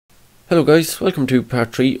Hello guys, welcome to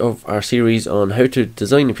part 3 of our series on how to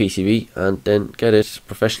design a PCB and then get it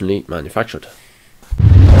professionally manufactured.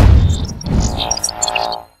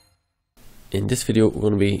 In this video we're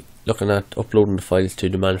going to be looking at uploading the files to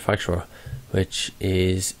the manufacturer, which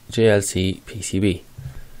is JLC PCB.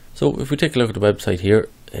 So if we take a look at the website here,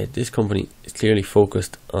 this company is clearly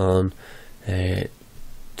focused on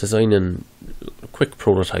designing quick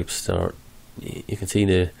prototypes. You can see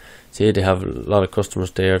they have a lot of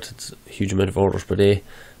customers there. It's a huge amount of orders per day,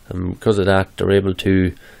 and because of that they're able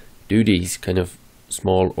to do these kind of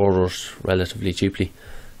small orders relatively cheaply.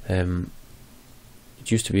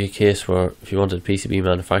 It used to be a case where if you wanted a PCB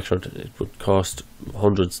manufactured, it would cost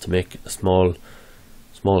hundreds to make a small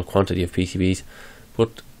quantity of PCBs,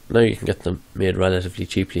 but now you can get them made relatively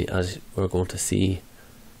cheaply, as we're going to see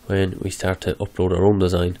when we start to upload our own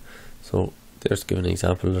design. So there's give an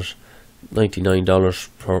example. There's $99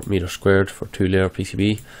 per meter squared for 2-layer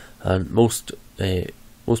PCB, and most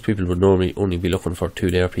people would normally only be looking for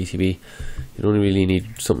 2-layer PCB. You don't really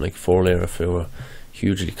need something like 4-layer if you're a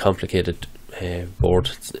hugely complicated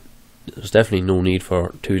board. There's definitely no need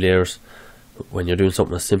for 2 layers when you're doing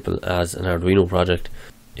something as simple as an Arduino project.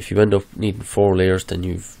 If you end up needing 4 layers, then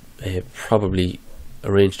you've probably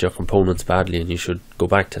arranged your components badly, and you should go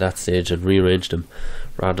back to that stage and rearrange them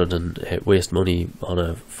rather than waste money on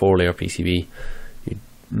a 4-layer PCB. You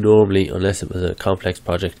normally, unless it was a complex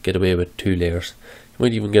project, get away with 2 layers. You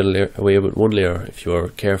might even get away with 1 layer if you're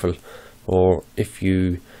careful, or if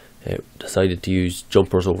you decided to use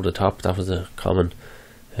jumpers over the top. That was a common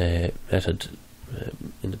method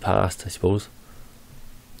in the past, I suppose.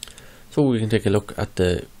 So we can take a look at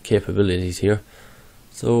the capabilities here.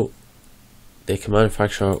 So they can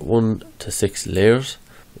manufacture 1 to 6 layers.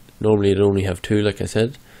 Normally they only have 2, like I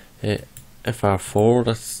said. FR4,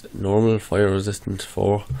 that's normal fire resistant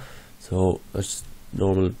 4, so that's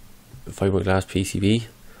normal fiberglass PCB.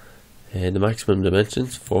 The maximum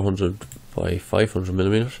dimensions 400 by 500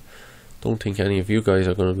 millimeters. Don't think any of you guys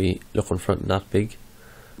are going to be looking for it that big.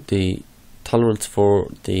 The tolerance for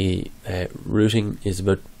the routing is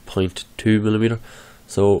about 0.2 millimeter,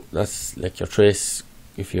 so that's like your trace.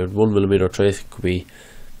 If you had 1 millimeter trace, it could be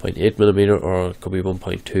 0.8 millimeter, or it could be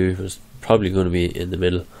 1.2. It's probably going to be in the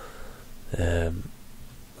middle.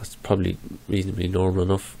 That's probably reasonably normal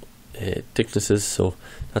enough thicknesses, so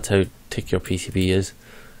that's how thick your PCB is.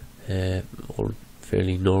 All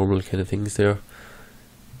fairly normal kind of things there.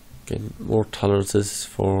 Again, more tolerances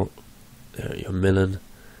for your milling.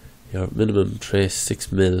 Your minimum trace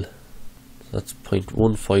 6 mil. That's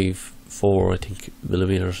 0.154, I think,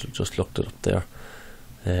 millimeters. Just looked it up there.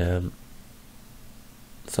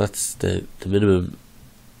 So that's the minimum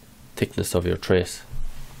thickness of your trace.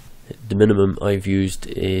 The minimum I've used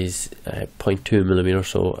is 0.2 millimeter,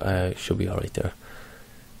 so should be alright there.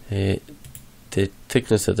 The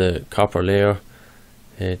thickness of the copper layer,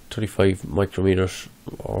 35 micrometers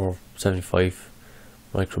or 75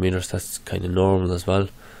 micrometers. That's kind of normal as well.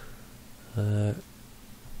 Inner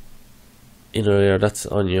layer, that's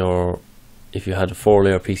on your, if you had a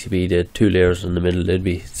 4-layer PCB, they had 2 layers in the middle, they'd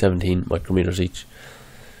be 17 micrometers each.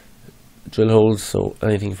 Drill holes, so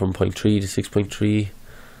anything from 0.3 to 6.3.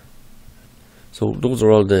 So those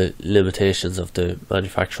are all the limitations of the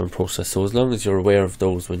manufacturing process. So as long as you're aware of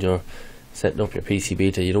those when you're setting up your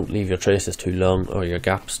PCB, that you don't leave your traces too long or your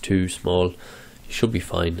gaps too small, you should be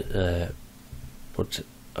fine. But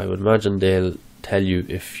I would imagine they'll tell you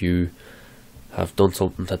if you have done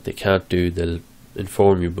something that they can't do. They'll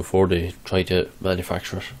inform you before they try to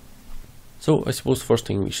manufacture it. So I suppose the first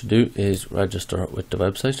thing we should do is register with the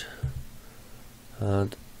website,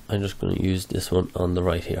 and I'm just going to use this one on the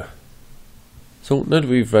right here. So now that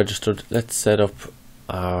we've registered, let's set up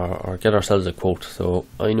or get ourselves a quote. So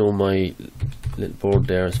I know my little board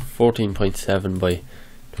there is 14.7 by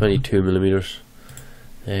 22 millimeters.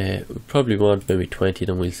 We probably want maybe 20,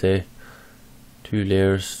 then we'll say 2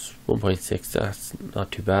 layers 1.6. That's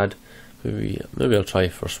not too bad. Maybe I'll try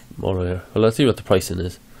for smaller layer. Well, let's see what the pricing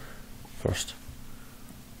is first.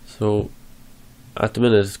 So at the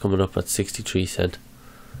minute it's coming up at 63 cents.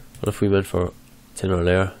 What if we went for thinner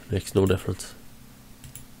layer? Makes no difference.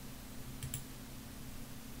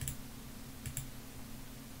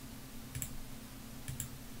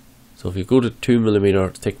 So if you go to 2 millimeter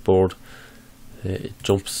thick board, it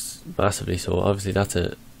jumps massively. So obviously that's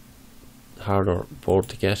a harder board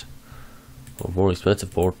to get, or more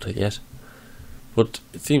expensive board to get. But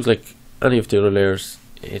it seems like any of the other layers,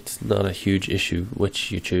 it's not a huge issue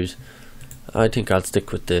which you choose. I think I'll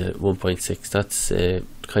stick with the 1.6. That's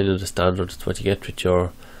kind of the standard. It's what you get with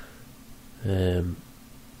your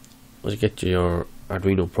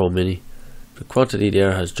Arduino Pro Mini. the quantity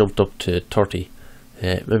there has jumped up to 30.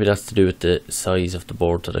 Maybe that's to do with the size of the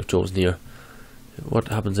board that I've chosen here. What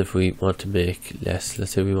happens if we want to make less?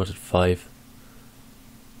 Let's say we wanted 5.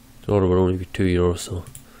 The order would only be €2, so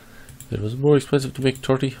it was more expensive to make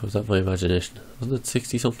 30. Was that my imagination? Wasn't it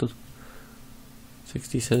 60 something?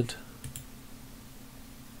 60 cent.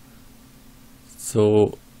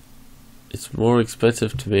 So it's more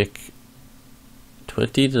expensive to make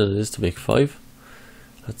 20 than it is to make 5.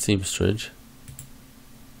 That seems strange.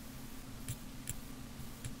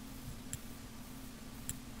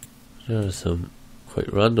 There is some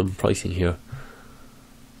quite random pricing here.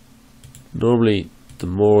 Normally the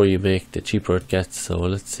more you make, the cheaper it gets. So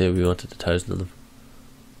let's say we wanted 1,000 of them.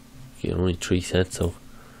 You get only 3 cents. So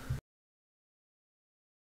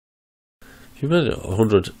if you made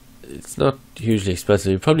 100, it's not hugely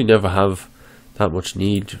expensive. You probably never have that much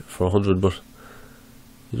need for 100, but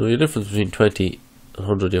you know, your difference between 20 and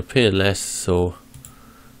 100, you're paying less, so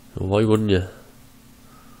why wouldn't you?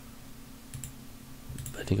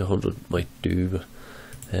 I think 100 might do, but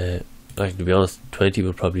like, to be honest, 20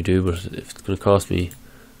 would probably do, but if it's going to cost me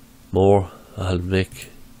more, I'll make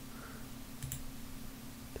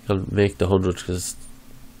the 100 because it's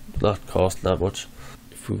not costing that much.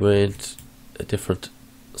 If we went a different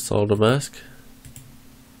solder mask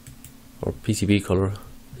or PCB color,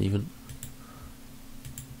 even,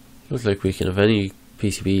 looks like we can have any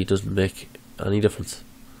PCB. Doesn't make any difference.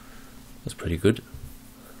 That's pretty good.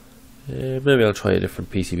 Maybe I'll try a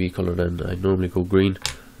different PCB color then. I normally go green.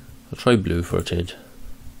 I'll try blue for a change.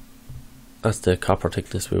 That's the copper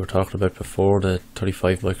thickness we were talking about before. The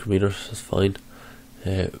 35 micrometers is fine.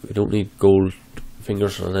 We don't need gold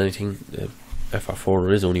fingers on anything. FR4,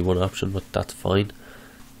 there is only one option, but that's fine.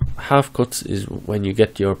 Half cuts is when you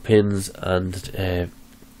get your pins and they're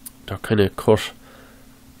kind of cut.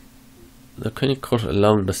 They're kind of cut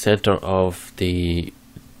along the center of the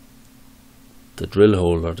drill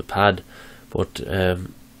hole or the pad, but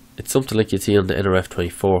it's something like you'd see on the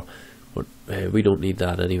NRF24, but we don't need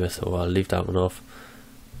that anyway, so I'll leave that one off.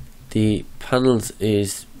 The panels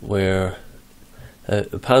is where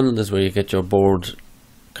a panel is where you get your board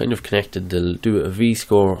kind of connected. They'll do a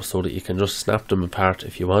V-score so that you can just snap them apart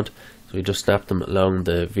if you want. So you just snap them along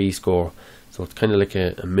the V-score, so it's kind of like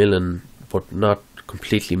a milling, but not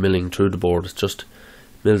completely milling through the board. It's just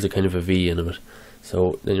mills a kind of a V in it.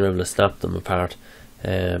 So then you're able to snap them apart.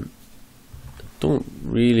 Don't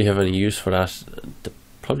really have any use for that. They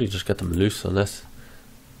probably just get them loose, unless,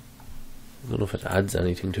 I don't know if it adds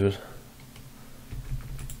anything to it.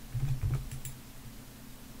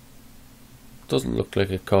 Doesn't look like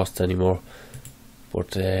it costs any more,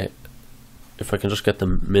 but if I can just get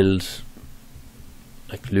them milled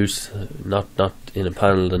like loose, not in a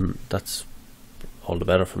panel, then that's all the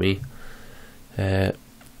better for me. A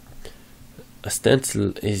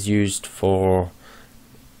stencil is used for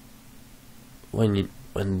when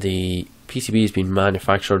the PCB has been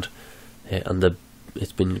manufactured and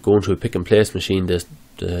it's been going through a pick and place machine.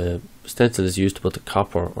 The stencil is used to put the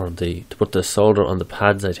copper or to put the solder on the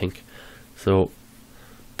pads, I think. So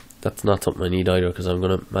that's not something I need either, because I'm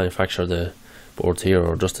going to manufacture the boards here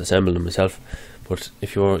or just assemble them myself. But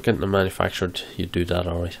if you're getting them manufactured, you do that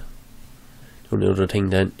alright. The only other thing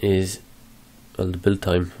then is, well, the build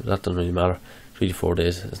time. That doesn't really matter. 3 to 4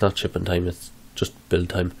 days. It's not shipping time, it's just build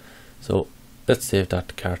time. So let's save that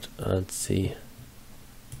to cart and see.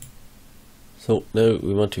 So now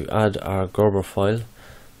we want to add our Gerber file,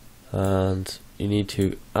 and you need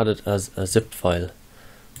to add it as a zip file.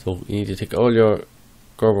 So you need to take all your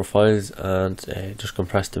Gerber files and just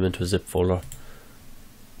compress them into a zip folder.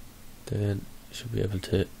 Then you should be able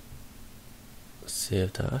to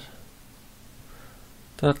save that.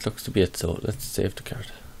 That looks to be it, so let's save the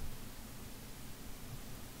cart.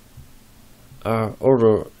 Our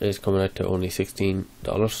order is coming out to only $16,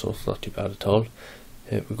 so it's not too bad at all.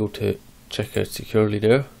 We go to checkout securely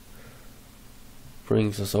there.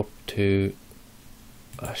 Brings us up to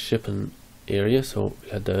a shipping area, so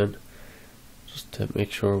we'll head down just to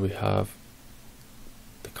make sure we have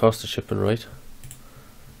the cost of shipping right.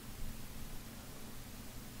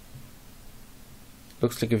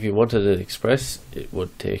 Looks like if you wanted it express, it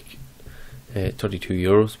would take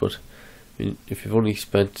 €32, but I mean, if you've only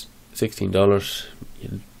spent $16,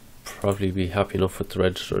 you'll probably be happy enough with the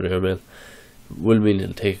registered airmail. It will mean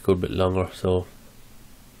it'll take a good bit longer, so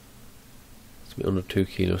it's be under 2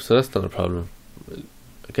 kilos, so that's not a problem.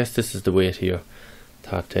 I guess this is the weight here,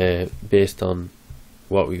 that based on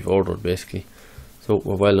what we've ordered basically. So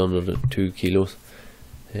we're well under the 2 kilos.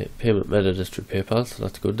 Payment method is through PayPal, so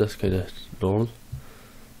that's good. That's kind of normal.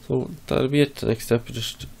 So that'll be it. The next step, you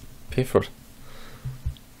just pay for it.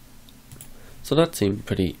 So that seemed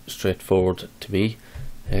pretty straightforward to me.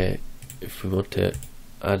 If we want to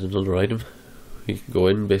add another item, we can go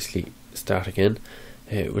in, basically start again,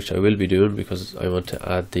 which I will be doing because I want to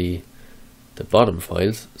add the bottom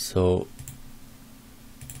files. So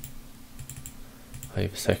I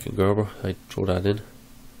have a second gerber, I throw that in.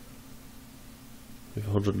 We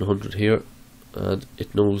have 100 and 100 here, and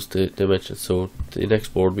it knows the dimensions, so the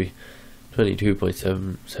next board will be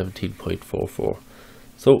 22.7, 17.44.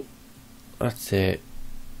 So that's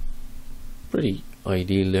pretty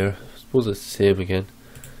ideal there. I suppose it's the same again.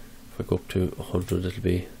 If I go up to 100, it'll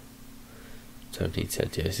be 17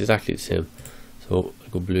 cent. Yeah, it's exactly the same. So I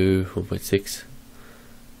go blue, 1.6.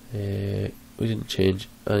 We didn't change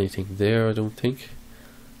anything there, I don't think.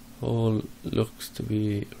 All looks to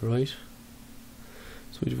be right.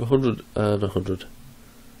 So we have 100 and 100.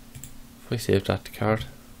 If I save that to cart,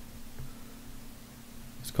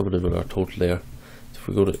 it's coming in with our total there. So if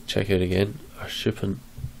we go to check out again, our shipping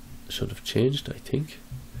should have changed, I think.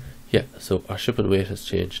 Yeah, so our shipping weight has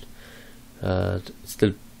changed, and it's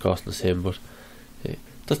still costing the same, but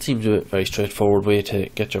that seems a very straightforward way to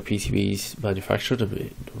get your PCBs manufactured. I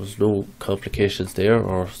mean, there was no complications there,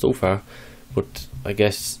 or so far, but I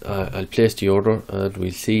guess I'll place the order and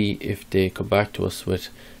we'll see if they come back to us with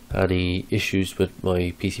any issues with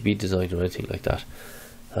my PCB design or anything like that.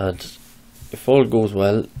 And if all goes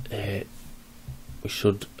well, we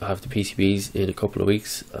should have the PCBs in a couple of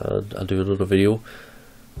weeks, and I'll do another video.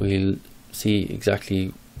 We'll see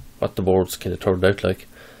exactly what the boards kind of turned out like,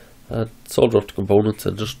 and solder up the components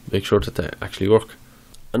and just make sure that they actually work.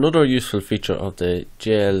 Another useful feature of the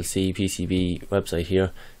JLC PCB website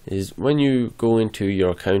here is when you go into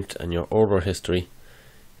your account and your order history,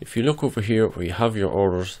 if you look over here where you have your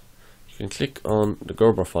orders, you can click on the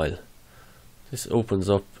Gerber file. This opens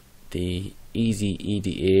up the Easy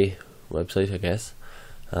EDA website, I guess,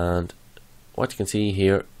 and what you can see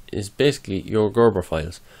here is basically your Gerber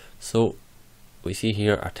files. So we see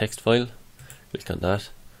here our text file, click on that,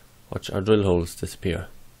 watch our drill holes disappear.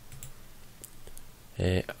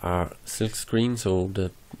 Our silk screen, so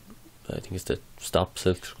I think it's the stop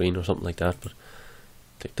silk screen or something like that, but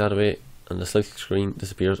take that away and the silk screen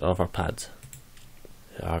disappears off our pads.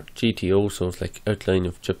 Our GTO, so it's like outline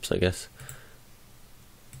of chips, I guess,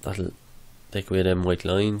 that'll take away them white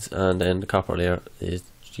lines, and then the copper layer is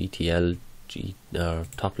GTL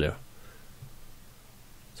top layer,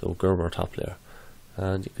 so Gerber top layer,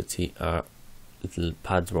 and you can see our little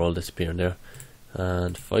pads were all disappearing there.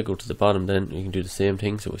 And if I go to the bottom, then we can do the same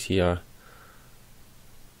thing. So we see our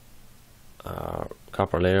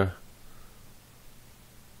copper layer,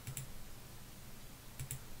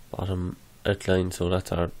 bottom outline, so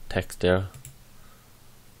that's our text there.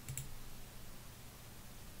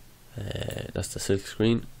 That's the silk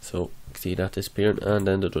screen, so you can see that disappearing, and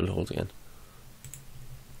then the drill holes again.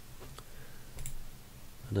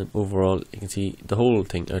 And then overall you can see the whole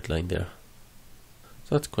thing outlined there.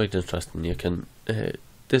 So that's quite interesting. You can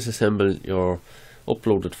disassemble your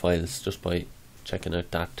uploaded files just by checking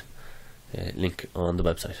out that link on the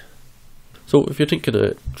website. So if you're thinking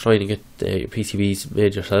of trying to get your PCBs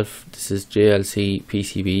made yourself, this is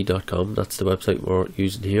jlcpcb.com. that's the website we're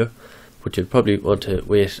using here, but you'll probably want to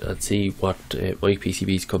wait and see what my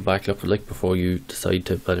PCBs come back looking like before you decide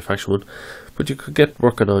to manufacture one. But you could get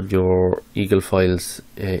working on your Eagle files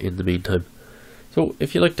in the meantime. So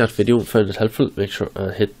if you liked that video and found it helpful, make sure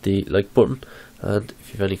and hit the like button, and if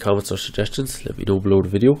you have any comments or suggestions, let me know below the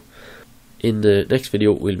video. In the next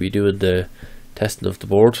video we'll be doing the testing of the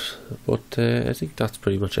board, but I think that's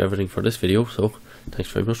pretty much everything for this video, so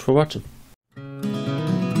thanks very much for watching.